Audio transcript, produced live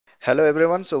Hello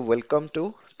everyone, so welcome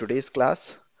to today's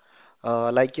class. We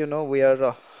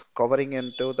are covering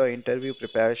into the interview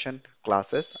preparation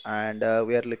classes and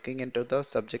we are looking into the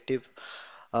subjective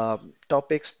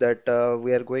topics that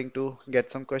we are going to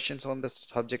get some questions on the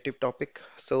subjective topic.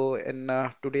 So in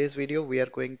today's video, we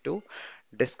are going to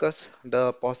discuss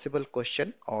the possible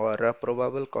question or a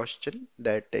probable question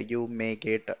that you may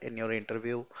get in your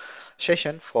interview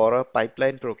session for a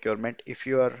pipeline procurement. If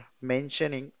you are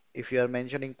mentioning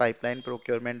pipeline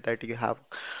procurement that you have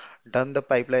done the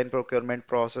pipeline procurement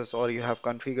process or you have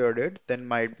configured it, then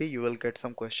might be you will get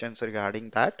some questions regarding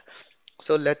that.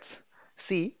 So let's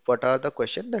see what are the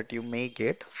questions that you may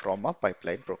get from a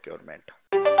pipeline procurement.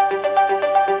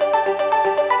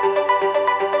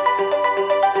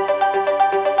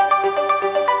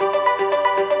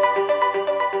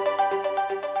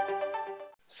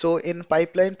 So in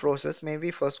pipeline process, maybe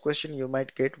first question you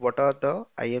might get, what are the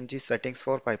IMG settings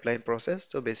for pipeline process?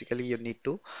 So basically you need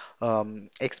to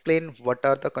explain what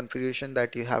are the configuration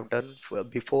that you have done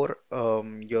before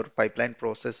your pipeline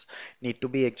process need to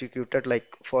be executed.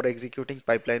 Like for executing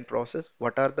pipeline process,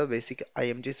 what are the basic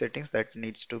IMG settings that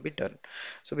needs to be done?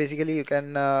 So basically you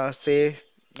can say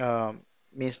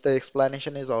means the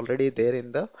explanation is already there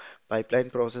in the pipeline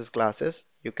process classes.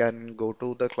 You can go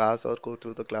to the class or go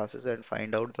through the classes and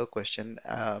find out the question,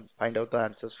 find out the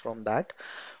answers from that.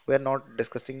 We are not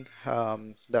discussing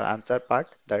the answer part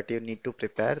that you need to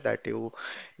prepare, that you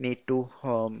need to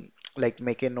like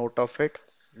make a note of it.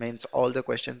 Means all the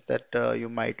questions that you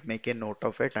might make a note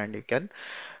of it and you can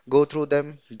go through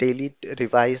them daily,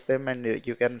 revise them, and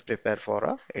you can prepare for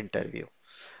a interview.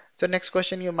 So next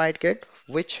question you might get,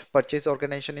 which purchase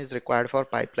organization is required for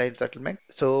pipeline settlement?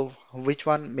 So which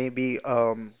one may be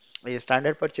a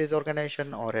standard purchase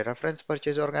organization or a reference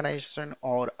purchase organization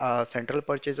or a central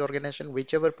purchase organization,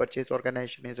 whichever purchase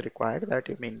organization is required, that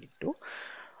you may need to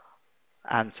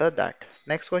answer that.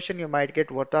 Next question you might get,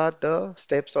 what are the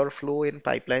steps or flow in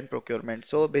pipeline procurement?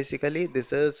 So basically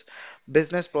this is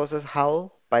business process,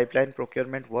 how pipeline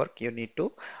procurement work, you need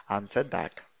to answer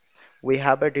that. We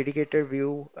have a dedicated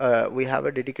we have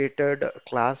a dedicated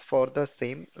class for the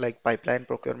same, like pipeline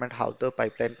procurement, how the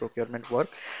pipeline procurement work,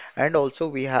 and also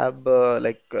we have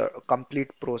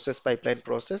complete process, pipeline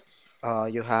process.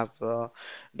 You have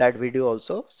that video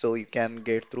also, so you can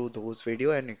get through those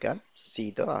video and you can see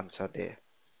the answer there.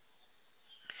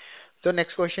 So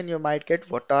next question you might get,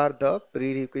 what are the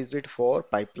prerequisite for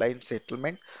pipeline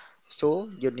settlement? So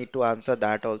you need to answer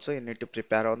that also, you need to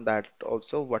prepare on that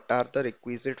also. What are the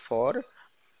requisite for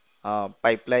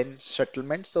pipeline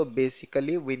settlement? So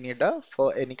basically we need a,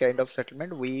 for any kind of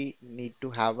settlement we need to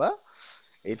have a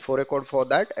info record for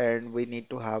that, and we need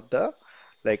to have the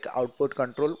like output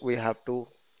control, we have to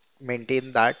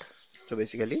maintain that. So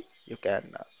basically you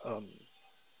can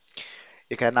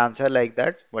answer like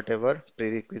that, whatever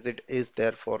prerequisite is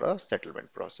there for a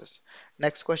settlement process.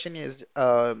 Next question is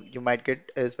you might get,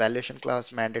 is valuation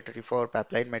class mandatory for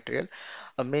pipeline material?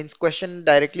 Means question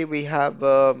directly we have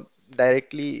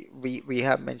we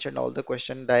have mentioned all the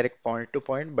question direct point to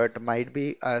point, but might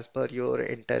be as per your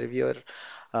interviewer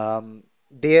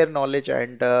their knowledge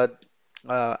and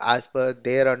as per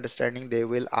their understanding, they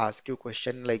will ask you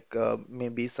question like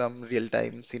maybe some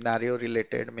real-time scenario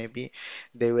related. Maybe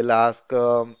they will ask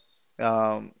for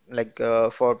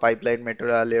pipeline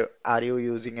material, are you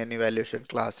using any valuation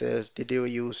classes? Did you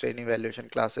use any valuation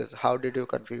classes? How did you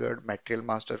configure material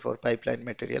master for pipeline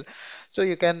material? So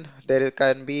you can, there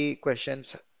can be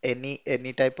questions,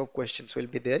 any type of questions will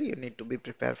be there. You need to be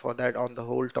prepared for that. On the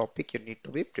whole topic, you need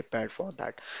to be prepared for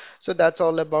that. So that's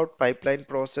all about pipeline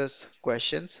process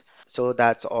questions. So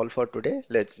that's all for today.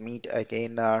 Let's meet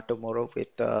again tomorrow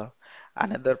with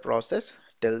another process.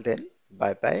 Till then,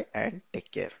 bye bye and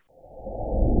take care.